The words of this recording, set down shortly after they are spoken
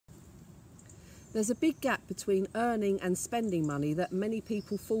There's a big gap between earning and spending money that many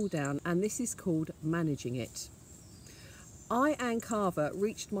people fall down, and this is called managing it. I, Anne Carver,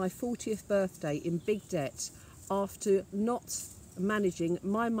 reached my 40th birthday in big debt after not managing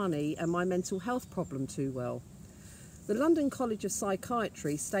my money and my mental health problem too well. The London College of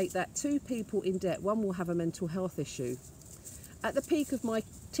Psychiatry state that 2 people in debt, one will have a mental health issue. At the peak of my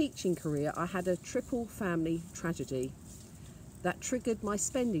teaching career, I had a triple family tragedy that triggered my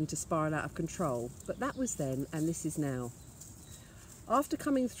spending to spiral out of control. But that was then, and this is now. After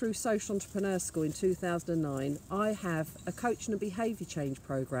coming through Social Entrepreneur School in 2009, I have a coaching and behaviour change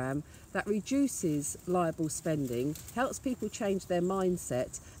programme that reduces liable spending, helps people change their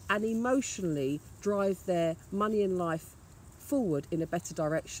mindset and emotionally drive their money and life forward in a better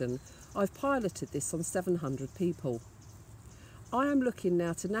direction. I've piloted this on 700 people. I am looking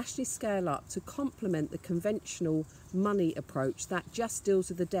now to nationally scale up to complement the conventional money approach that just deals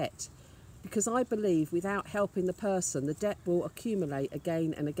with the debt, because I believe without helping the person, the debt will accumulate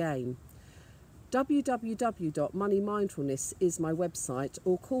again and again. www.moneymindfulness is my website,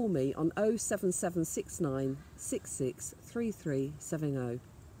 or call me on 07769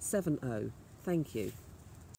 663370. Thank you.